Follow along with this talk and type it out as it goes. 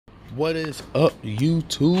What is up,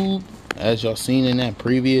 YouTube? As y'all seen in that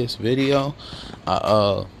previous video,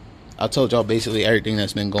 I told y'all basically everything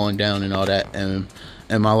that's been going down and all that and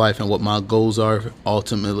in my life and what my goals are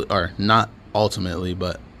ultimately, or not ultimately,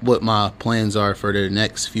 but what my plans are for the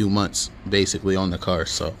next few months basically on the car.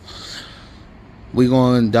 So we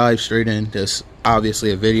gonna dive straight in. This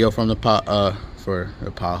obviously a video from the for the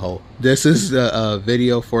pothole. This is the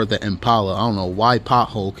video for the Impala. I don't know why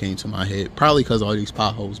pothole came to my head. Probably because all these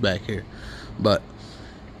potholes back here. But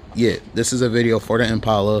yeah, this is a video for the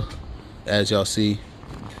Impala, as y'all see,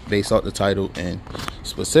 based off the title, and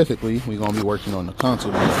specifically we're gonna be working on the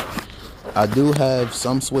console. I do have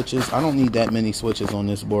some switches. I don't need that many switches on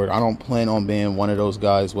this board. I don't plan on being one of those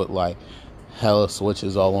guys with like hella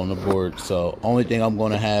switches all on the board. So only thing I'm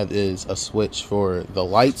going to have is a switch for the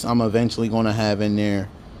lights. I'm eventually going to have in there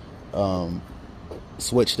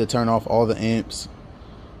switch to turn off all the amps,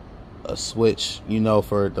 a switch, you know,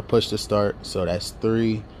 for the push to start. So that's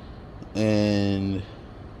 3. And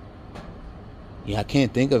yeah, I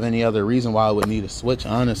can't think of any other reason why I would need a switch,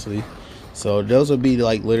 honestly. So those would be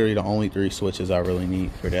like literally the only 3 switches I really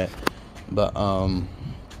need for that. But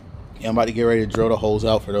yeah, I'm about to get ready to drill the holes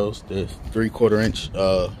out for those. The 3/4 inch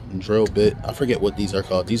drill bit. I forget what these are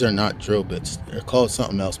called. These are not drill bits. They're called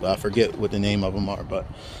something else, but I forget what the name of them are. But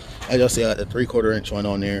as y'all see, I got the 3/4 inch one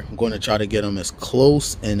on there. I'm going to try to get them as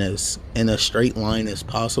close and as in a straight line as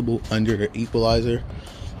possible under the equalizer.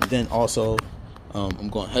 Then also, I'm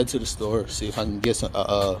going to head to the store, see if I can get some,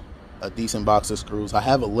 a decent box of screws. I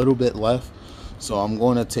have a little bit left, so I'm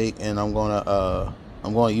going to take and I'm going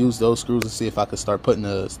to use those screws to see if I could start putting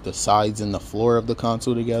the sides and the floor of the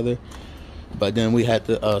console together. But then we had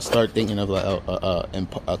to start thinking of like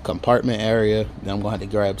a compartment area. Then I'm going to have to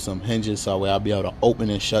grab some hinges so that way I'll be able to open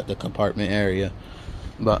and shut the compartment area.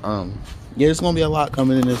 But yeah, there's going to be a lot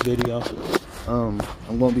coming in this video. I'm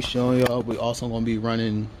going to be showing y'all. We also going to be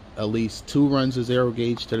running at least 2 runs of 0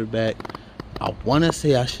 gauge to the back. I want to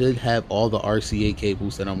say I should have all the RCA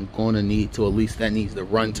cables that I'm going to need to, at least that needs to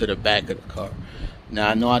run to the back of the car. Now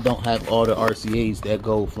I know I don't have all the RCAs that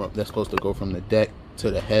go from, that's supposed to go from the deck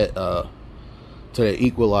to the head, to the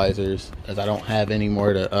equalizers, as I don't have any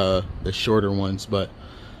more of the shorter ones. But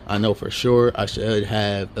I know for sure I should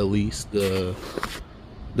have at least the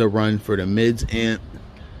run for the mids amp,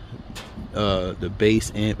 the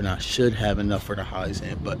bass amp, and I should have enough for the highs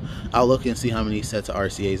amp. But I'll look and see how many sets of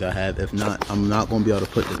RCAs I have. If not, I'm not going to be able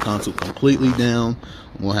to put the console completely down.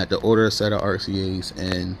 I'm going to have to order a set of RCAs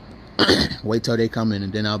and wait till they come in,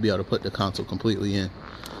 and then I'll be able to put the console completely in.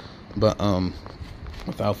 But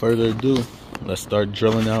without further ado, let's start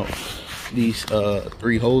drilling out these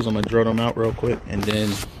 3 holes. I'm gonna drill them out real quick, and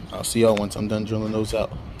then I'll see y'all once I'm done drilling those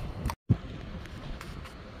out.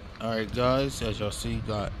 Alright guys, as y'all see,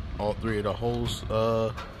 got all 3 of the holes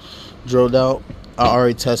drilled out. I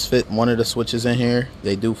already test fit one of the switches in here.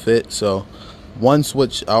 They do fit. So one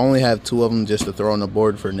switch, I only have 2 of them just to throw on the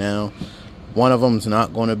board for now. One of them's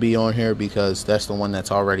not going to be on here because that's the one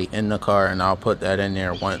that's already in the car, and I'll put that in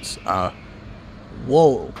there once.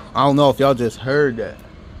 Whoa, I don't know if y'all just heard that.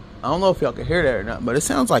 I don't know if y'all can hear that or not, but it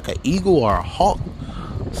sounds like an eagle or a hawk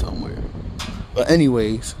somewhere. But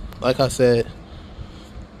anyways, like I said,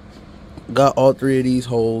 got all 3 of these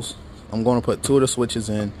holes. I'm going to put 2 of the switches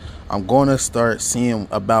in. I'm going to start seeing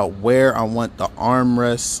about where I want the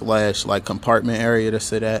armrest / like compartment area to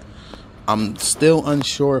sit at. I'm still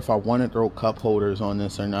unsure if I want to throw cup holders on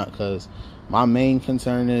this or not, because my main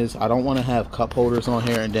concern is I don't want to have cup holders on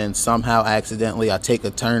here and then somehow accidentally I take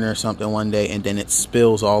a turn or something one day and then it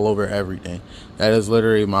spills all over everything. That is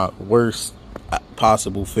literally my worst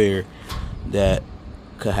possible fear that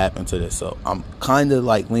could happen to this. So I'm kind of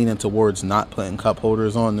like leaning towards not putting cup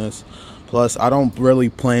holders on this. Plus, I don't really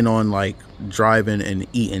plan on like driving and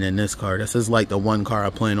eating in this car. This is like the one car I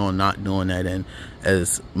plan on not doing that in,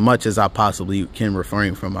 as much as I possibly can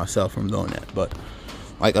refrain from myself from doing that. But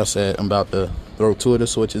like I said, I'm about to throw 2 of the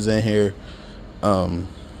switches in here,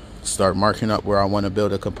 start marking up where I want to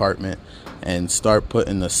build a compartment, and start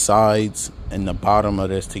putting the sides and the bottom of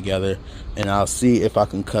this together. And I'll see if I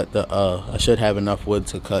can cut the I should have enough wood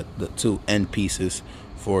to cut the 2 end pieces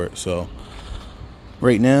for it. So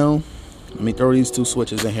right now, let me throw these 2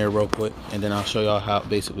 switches in here real quick, and then I'll show y'all how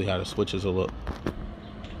basically how the switches will look.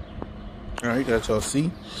 Alright, guys, y'all see,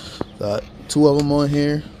 got 2 of them on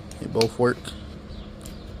here. They both work,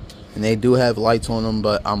 and they do have lights on them,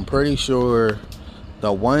 but I'm pretty sure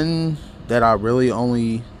the one that I really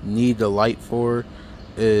only need the light for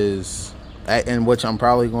is, and which I'm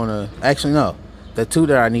probably gonna, actually no, the 2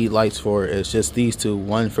 that I need lights for is just these 2.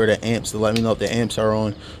 One for the amps to let me know if the amps are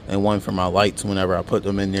on, and one for my lights whenever I put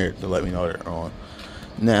them in there to let me know they're on.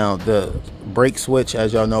 Now the brake switch,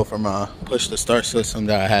 as y'all know from my push to start system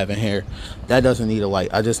that I have in here, that doesn't need a light.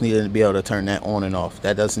 I just need to be able to turn that on and off.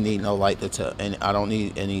 That doesn't need no light to tell, and I don't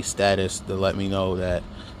need any status to let me know that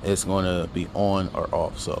it's going to be on or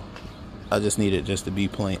off. So I just need it just to be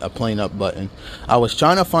a plain up button. I was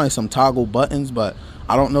trying to find some toggle buttons, but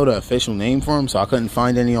I don't know the official name for them, so I couldn't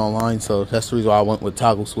find any online. So that's the reason why I went with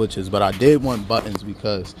toggle switches. But I did want buttons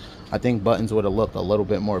because I think buttons would have looked a little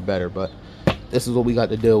bit more better. But this is what we got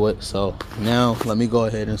to deal with. So now let me go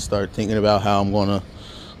ahead and start thinking about how I'm gonna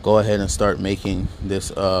go ahead and start making this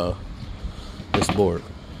this board.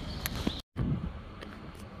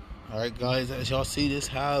 All right, guys, as y'all see, this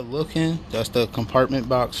how it's looking. That's the compartment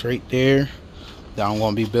box right there that I'm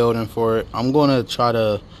gonna be building for it. I'm gonna try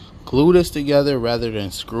to glue this together rather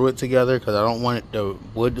than screw it together because I don't want the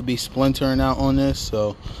wood to be splintering out on this.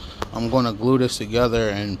 So I'm gonna glue this together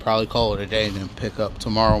and probably call it a day, and then pick up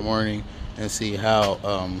tomorrow morning and see how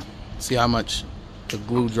much the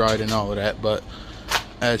glue dried and all of that. But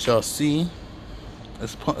as y'all see,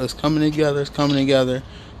 it's coming together. It's coming together.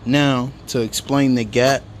 Now to explain the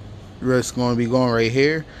gap, it's going to be going right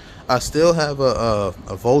here. I still have a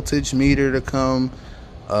voltage meter to come,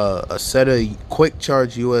 a set of quick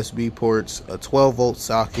charge USB ports, a 12-volt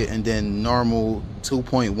socket, and then normal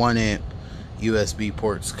 2.1 amp USB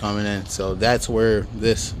ports coming in. So that's where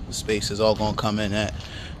this space is all going to come in at.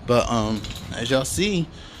 But as y'all see,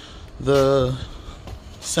 the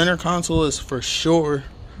center console is for sure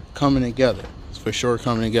coming together. It's for sure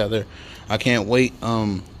coming together. I can't wait.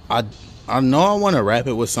 I know I want to wrap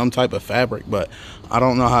it with some type of fabric, but I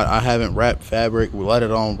don't know how. I haven't wrapped fabric, let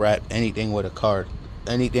alone wrap anything with a card.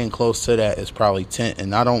 Anything close to that is probably tint,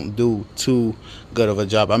 and I don't do too good of a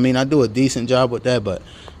job. I mean, I do a decent job with that, but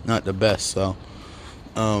not the best. So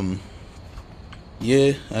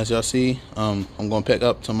yeah, as y'all see, I'm gonna pick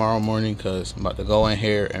up tomorrow morning because I'm about to go in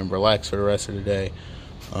here and relax for the rest of the day.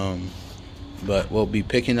 But we'll be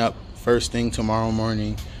picking up first thing tomorrow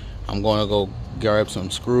morning. I'm gonna go grab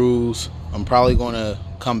some screws. I'm probably gonna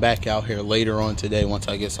come back out here later on today once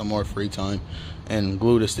I get some more free time and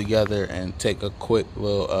glue this together and take a quick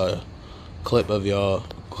little clip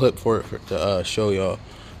for it to show y'all.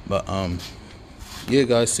 But yeah,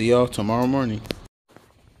 guys, see y'all tomorrow morning.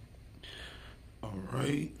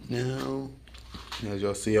 Alright, now as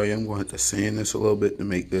y'all see, I am going to have to sand this a little bit to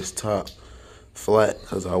make this top flat,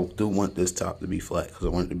 because I do want this top to be flat because I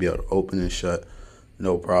want it to be able to open and shut,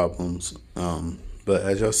 no problems. But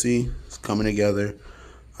as y'all see, it's coming together.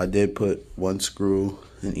 I did put one screw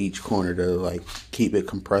in each corner to like keep it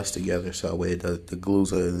compressed together, so that way the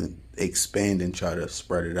glues doesn't expand and try to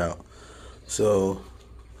spread it out. So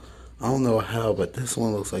I don't know how, but this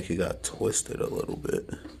one looks like it got twisted a little bit.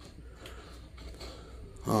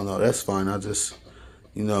 I don't know, that's fine. I just,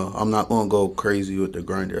 you know, I'm not going to go crazy with the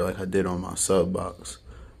grinder like I did on my sub box.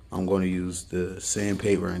 I'm going to use the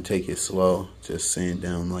sandpaper and take it slow. Just sand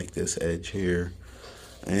down like this edge here.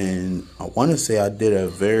 And I want to say I did a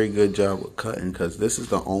very good job with cutting because this is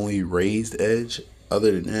the only raised edge.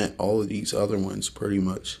 Other than that, all of these other ones pretty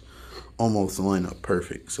much almost line up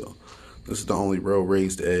perfect. So this is the only real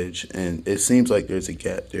raised edge. And it seems like there's a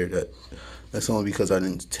gap there. That's only because I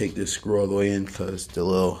didn't take this screw all the way in because the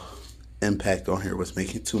little impact on here was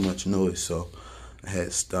making too much noise. So I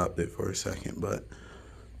had stopped it for a second. But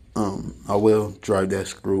I will drive that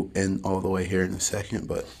screw in all the way here in a second.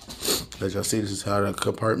 But as y'all see, this is how the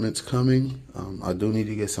compartment's coming. I do need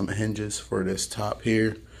to get some hinges for this top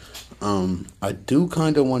here. I do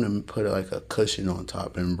kind of want to put like a cushion on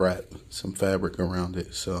top and wrap some fabric around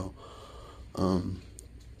it. So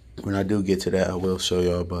when I do get to that, I will show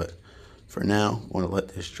y'all. But for now, I want to let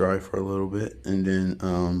this dry for a little bit. And then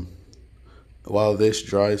while this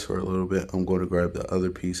dries for a little bit, I'm going to grab the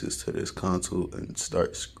other pieces to this console and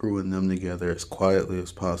start screwing them together as quietly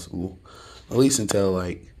as possible. At least until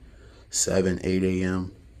like 7, 8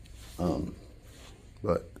 a.m.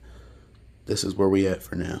 But this is where we at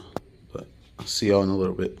for now. But I'll see y'all in a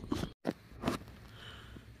little bit.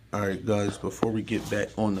 Alright guys, before we get back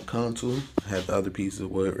on the console, I have the other pieces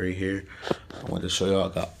of wood right here. I want to show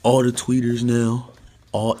y'all I got all the tweeters now.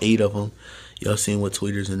 All 8 of them. Y'all seen what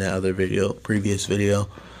tweeters in that other video, previous video.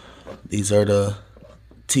 These are the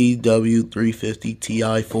TW350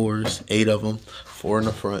 Ti4s, 8 of them. 4 in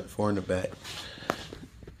the front, 4 in the back.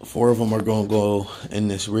 4 of them are going to go in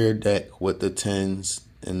this rear deck with the 10s.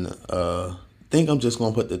 And I think I'm just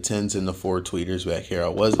going to put the 10s and the 4 tweeters back here. I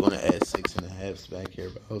was going to add 6.5s back here,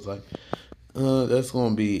 but I was like, that's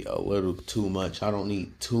going to be a little too much. I don't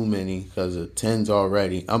need too many because the 10s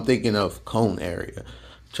already. I'm thinking of cone area.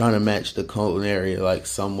 Trying to match the cone area like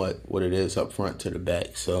somewhat what it is up front to the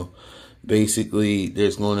back. So Basically,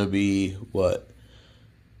 there's going to be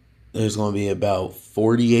there's going to be about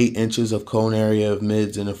 48 inches of cone area of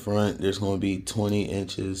mids in the front. There's going to be 20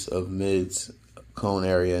 inches of mids cone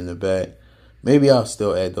area in the back. Maybe I'll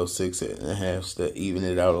still add those 6.5s to even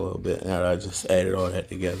it out a little bit now that I just added all that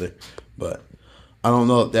together. But I don't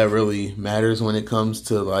know if that really matters when it comes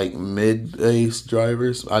to like mid-bass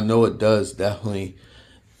drivers. I know it does definitely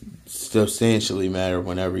substantially matter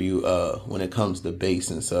whenever you when it comes to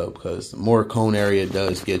bass and sub, because more cone area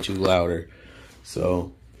does get you louder.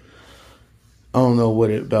 So I don't know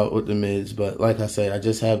what it about with the mids, but like I said, I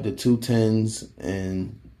just have the 210s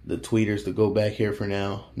and the tweeters to go back here for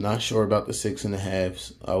now. Not sure about the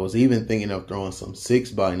 6.5s. I was even thinking of throwing some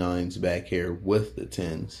 6x9s back here with the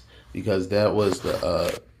 10s, because that was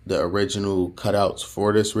the original cutouts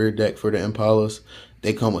for this rear deck for the Impalas.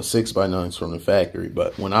 They come with 6x9s from the factory,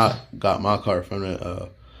 but when I got my car from the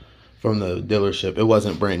dealership, it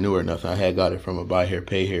wasn't brand new or nothing. I had got it from a buy here,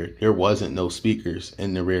 pay here. There wasn't no speakers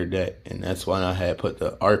in the rear deck, and that's why I had put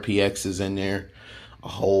the RPXs in there a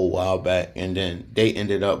whole while back, and then they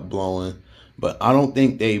ended up blowing. But I don't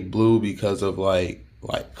think they blew because of like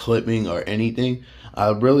clipping or anything. I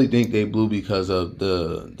really think they blew because of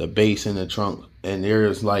the bass in the trunk. And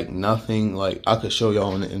there's like nothing, like I could show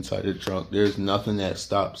y'all on the inside of the trunk. There's nothing that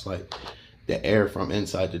stops like the air from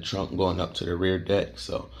inside the trunk going up to the rear deck.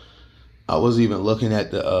 So I was even looking at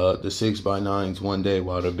the 6x9s one day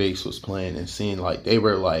while the bass was playing and seeing like they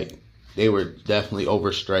were definitely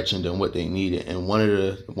overstretching than what they needed. And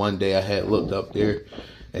one day I had looked up there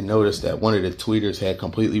and noticed that one of the tweeters had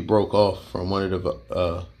completely broke off from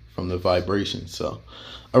from the vibration. So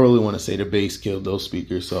I really want to say the bass killed those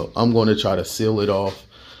speakers. So I'm going to try to seal it off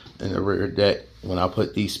in the rear deck when I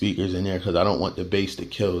put these speakers in there, because I don't want the bass to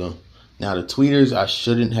kill them. Now the tweeters I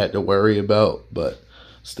shouldn't have to worry about, but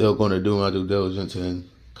still going to do my due diligence and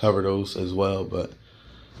cover those as well. But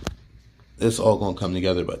it's all going to come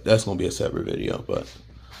together, but that's going to be a separate video. But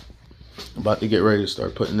I'm about to get ready to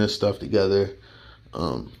start putting this stuff together.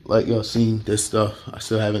 Like y'all seen, this stuff I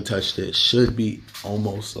still haven't touched it. It should be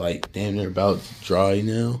almost like damn near about dry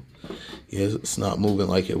now. Yeah, it's not moving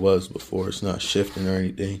like it was before. It's not shifting or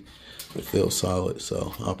anything. It feels solid,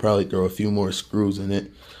 so I'll probably throw a few more screws in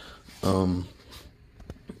it.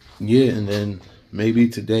 Yeah, and then maybe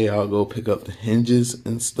today I'll go pick up the hinges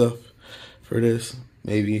and stuff for this.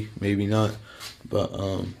 Maybe not,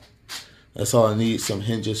 but that's all I need. Some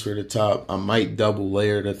hinges for the top. I might double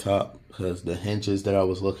layer the top, because the hinges that I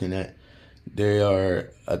was looking at, they are,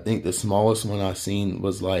 I think the smallest one I seen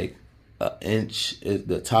was like an inch.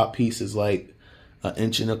 The top piece is like 1.25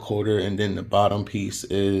 inches, and then the bottom piece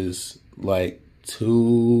is like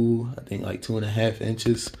I think like 2.5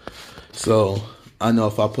 inches. So I know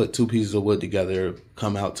if I put two pieces of wood together, it'll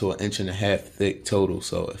come out to 1.5 inches thick total.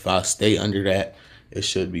 So if I stay under that, it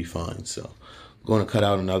should be fine. So I'm going to cut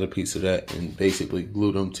out another piece of that and basically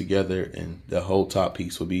glue them together, and the whole top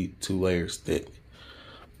piece will be 2 layers thick.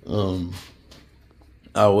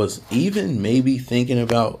 I was even maybe thinking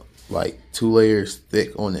about like 2 layers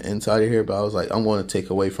thick on the inside of here, but I was like, I'm going to take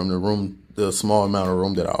away from the small amount of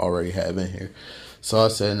room that I already have in here. So I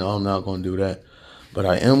said, no, I'm not going to do that. But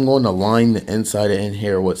I am going to line the inside of in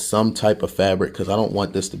here with some type of fabric, because I don't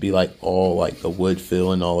want this to be like all like the wood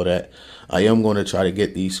fill and all of that. I am going to try to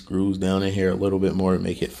get these screws down in here a little bit more to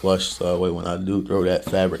make it flush, so that way when I do throw that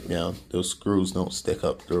fabric down, those screws don't stick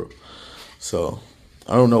up through. So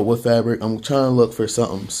I don't know what fabric. I'm trying to look for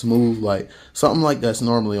something smooth, like something like that's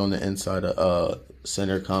normally on the inside of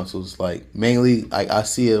center consoles. Like mainly, like I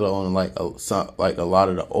see it on like a lot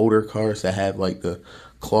of the older cars that have like the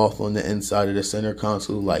cloth on the inside of the center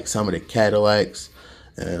console, like some of the Cadillacs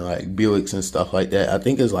and like Buicks and stuff like that. I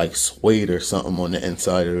think it's like suede or something on the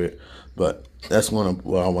inside of it, but that's what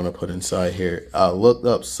I want to put inside here. I looked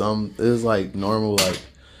up some, it was like normal, like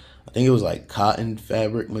I think it was like cotton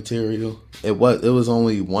fabric material. It was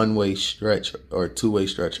only one-way stretch or two-way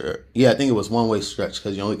stretch. Yeah, I think it was one-way stretch,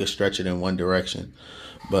 because you only could stretch it in one direction.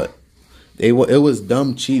 But it was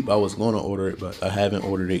dumb cheap. I was going to order it, but I haven't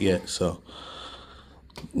ordered it yet, so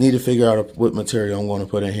need to figure out what material I'm going to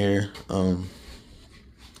put in here.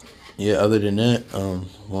 Yeah, other than that, I'm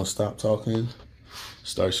going to stop talking,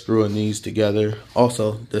 start screwing these together.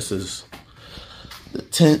 Also, this is the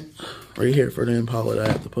tent right here for the Impala that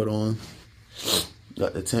I have to put on.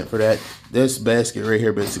 Got the tent for that. This basket right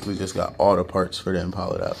here basically just got all the parts for the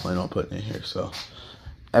Impala that I plan on putting in here. So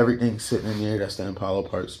everything's sitting in there. That's the Impala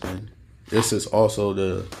parts bin. This is also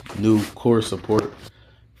the new core support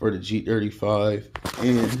for the G35,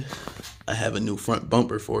 and I have a new front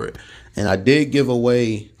bumper for it. And I did give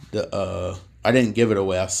away the I didn't give it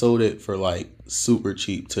away. I sold it for like super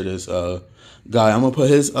cheap to this guy. I'm gonna put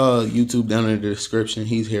his YouTube down in the description.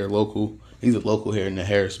 He's here local. He's a local here in the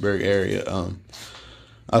Harrisburg area.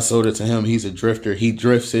 I sold it to him. He's a drifter. He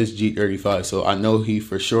drifts his G35, so I know he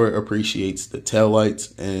for sure appreciates the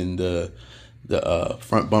taillights and the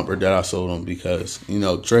front bumper that I sold him, because you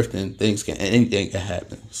know, drifting, anything can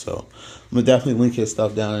happen. So I'm gonna definitely link his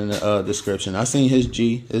stuff down in the description. I seen his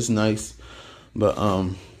G. It's nice, but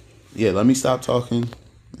yeah. Let me stop talking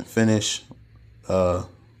and finish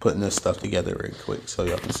putting this stuff together real quick so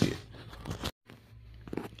y'all can see it.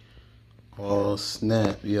 Oh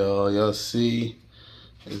snap, y'all see?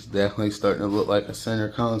 It's definitely starting to look like a center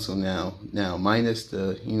console now. Now, minus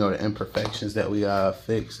the, you know, the imperfections that we gotta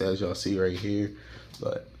fix, as y'all see right here.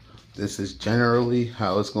 But this is generally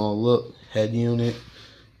how it's gonna look. Head unit,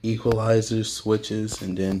 equalizers, switches,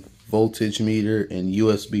 and then voltage meter and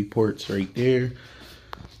USB ports right there.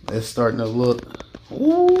 It's starting to look,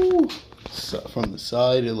 ooh, so from the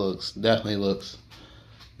side it definitely looks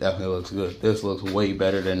good. This looks way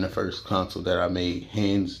better than the first console that I made,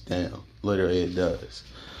 hands down. Literally it does.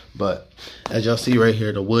 But as y'all see right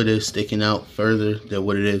here, the wood is sticking out further than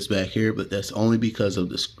what it is back here, but that's only because of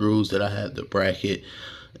the screws that I have, the bracket.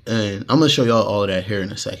 And I'm gonna show y'all all of that here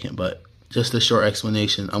in a second, but just a short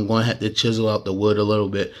explanation. I'm going to have to chisel out the wood a little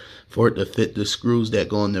bit for it to fit the screws that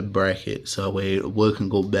go in the bracket, so that way the wood can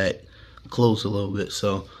go back close a little bit.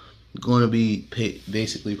 So I'm going to be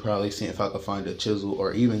basically probably seeing if I can find a chisel,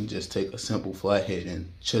 or even just take a simple flathead and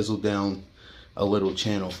chisel down a little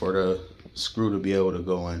channel for the screw to be able to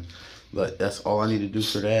go in. But that's all I need to do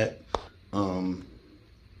for that.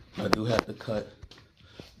 I do have to cut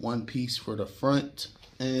one piece for the front,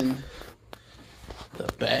 and the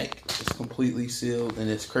back is completely sealed. And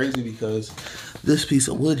it's crazy because this piece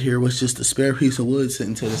of wood here was just a spare piece of wood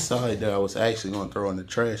sitting to the side that I was actually going to throw in the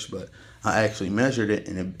trash, but I actually measured it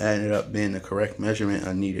and it ended up being the correct measurement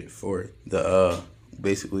I needed for the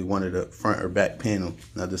basically one of the front or back panel,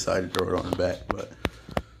 and I decided to throw it on the back. But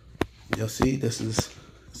y'all see, it's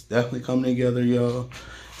definitely coming together, y'all.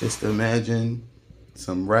 Just imagine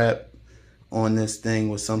some wrap on this thing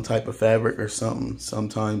with some type of fabric or something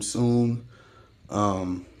sometime soon.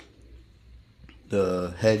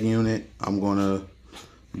 The head unit, I'm gonna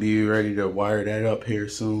be ready to wire that up here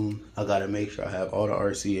soon. I gotta make sure I have all the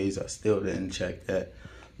RCAs. I still didn't check that,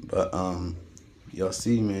 but y'all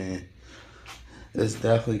see, man, it's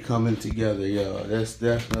definitely coming together, y'all. That's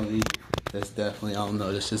definitely, I don't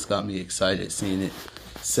know, this just got me excited seeing it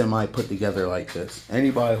semi put together like this.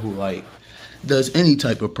 Anybody who like does any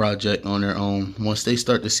type of project on their own, once they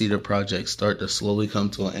start to see the project start to slowly come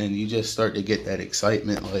to an end, you just start to get that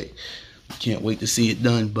excitement, like, can't wait to see it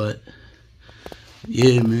done. But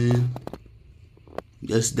yeah, man,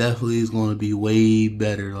 this definitely is going to be way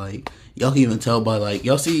better. Like, y'all can even tell by, like,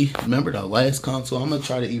 y'all see, remember the last console? I'm going to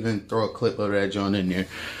try to even throw a clip of that joint in there.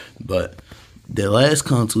 But the last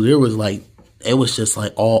console, there was like, it was just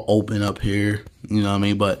like all open up here, you know what I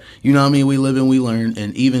mean? But you know what I mean, we live and we learn.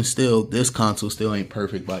 And even still, this console still ain't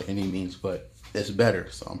perfect by any means, but it's better.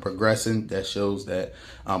 So I'm progressing. That shows that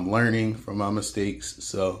I'm learning from my mistakes.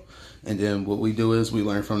 So, and then what we do is we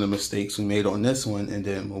learn from the mistakes we made on this one, and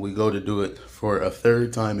then when we go to do it for a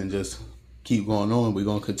third time and just keep going on, we're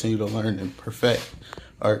going to continue to learn and perfect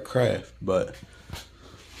our craft. But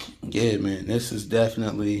yeah, man, this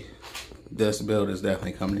build is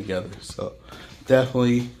definitely coming together. So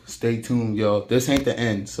definitely stay tuned, y'all. This ain't the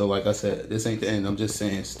end. So like I said, this ain't the end. I'm just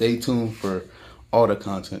saying stay tuned for all the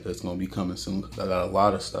content that's going to be coming soon, because I got a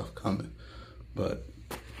lot of stuff coming. But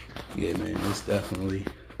yeah, man, this definitely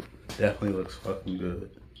looks fucking good.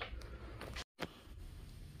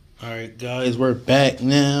 All right, guys, we're back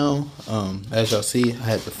now. As y'all see, I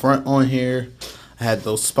had the front on here. I had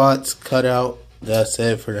those spots cut out that I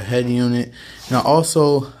said for the head unit. Now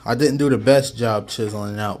also, I didn't do the best job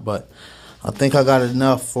chiseling it out, but I think I got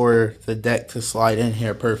enough for the deck to slide in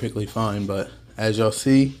here perfectly fine. But as y'all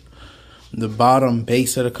see, the bottom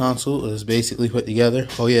base of the console is basically put together.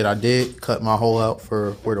 Oh yeah, I did cut my hole out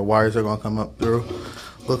for where the wires are gonna come up through.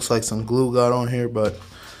 Looks like some glue got on here, but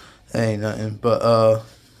ain't nothing. But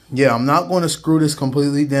yeah, I'm not going to screw this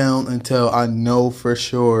completely down until I know for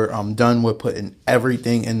sure I'm done with putting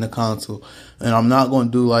everything in the console. And I'm not going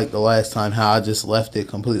to do like the last time, how I just left it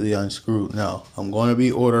completely unscrewed. No, I'm going to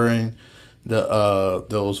be ordering the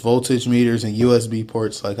those voltage meters and USB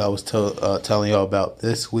ports like I was telling y'all about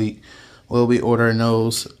this week. We'll be ordering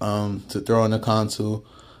those to throw in the console.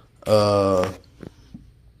 Other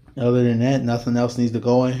than that, nothing else needs to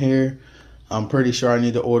go in here. I'm pretty sure I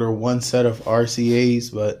need to order one set of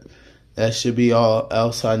RCAs, but that should be all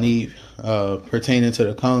else I need pertaining to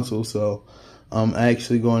the console. So I'm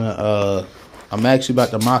actually about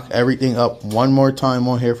to mock everything up one more time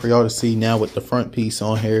on here for y'all to see now with the front piece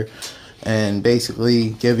on here, and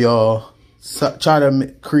basically give y'all, try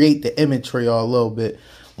to create the image for y'all a little bit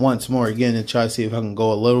once more again, and try to see if I can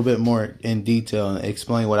go a little bit more in detail and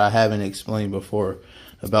explain what I haven't explained before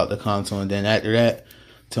about the console. And then after that,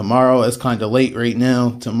 tomorrow, it's kind of late right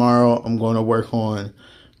now. Tomorrow, I'm going to work on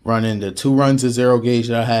running the 2 runs of zero gauge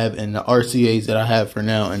that I have and the RCAs that I have for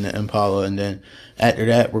now in the Impala. And then after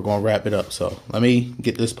that, we're going to wrap it up. So let me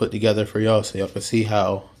get this put together for y'all so y'all can see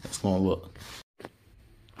how it's going to look.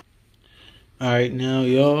 All right, now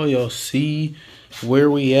y'all see where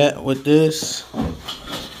we at with this.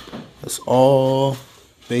 It's all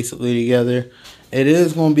basically together. It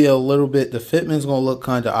is going to be a little bit, the fitment's going to look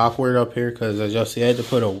kind of awkward up here because as y'all see, I had to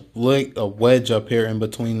put a wedge up here in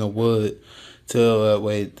between the wood so that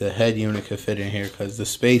way the head unit could fit in here, because the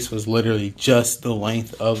space was literally just the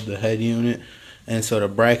length of the head unit, and so the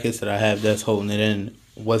brackets that I have that's holding it in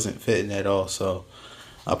wasn't fitting at all. So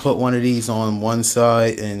I put one of these on one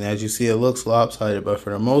side, and as you see, it looks lopsided, but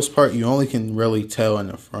for the most part, you only can really tell in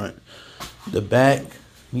the front. The back,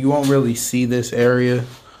 you won't really see this area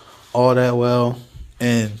all that well,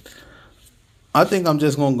 and I think I'm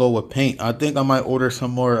just gonna go with paint. I think I might order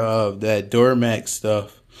some more of that Duramax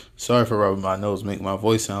stuff. Sorry for rubbing my nose, make my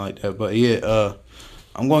voice sound like that, but yeah,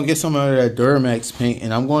 I'm gonna get some of that Duramax paint,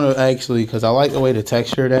 and I'm gonna actually, because I like the way the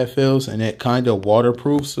texture of that feels, and it kind of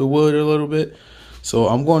waterproofs the wood a little bit. So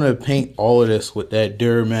I'm gonna paint all of this with that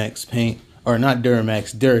Duramax paint, or not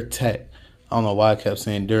Duramax, Duratec. I don't know why I kept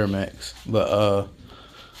saying Duramax, but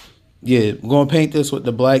yeah, I'm going to paint this with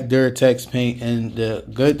the black Duratex paint, and the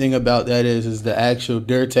good thing about that is the actual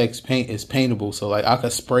Duratex paint is paintable, so like I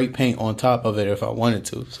could spray paint on top of it if I wanted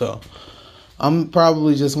to. So I'm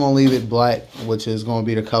probably just going to leave it black, which is going to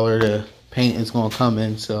be the color the paint is going to come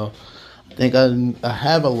in. So I think I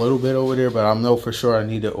have a little bit over there, but I know for sure I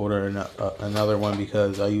need to order another one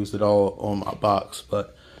because I used it all on my box.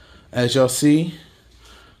 But as y'all see,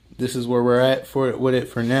 this is where we're at with it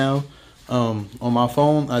for now. On my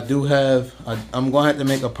phone, I do have, I'm going to have to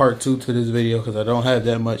make a part 2 to this video because I don't have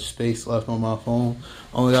that much space left on my phone.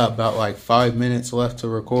 Only got about like 5 minutes left to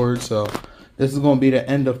record. So this is going to be the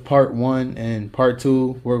end of part 1, and part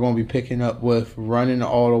 2, we're going to be picking up with running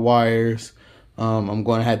all the wires. I'm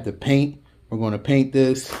going to have the paint. We're going to paint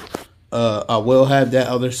this. I will have that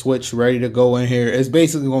other switch ready to go in here. It's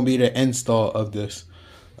basically going to be the install of this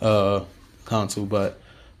console. But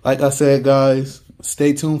like I said, guys,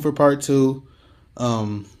 stay tuned for part 2.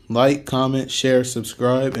 Like, comment, share,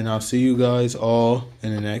 subscribe, and I'll see you guys all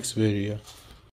in the next video.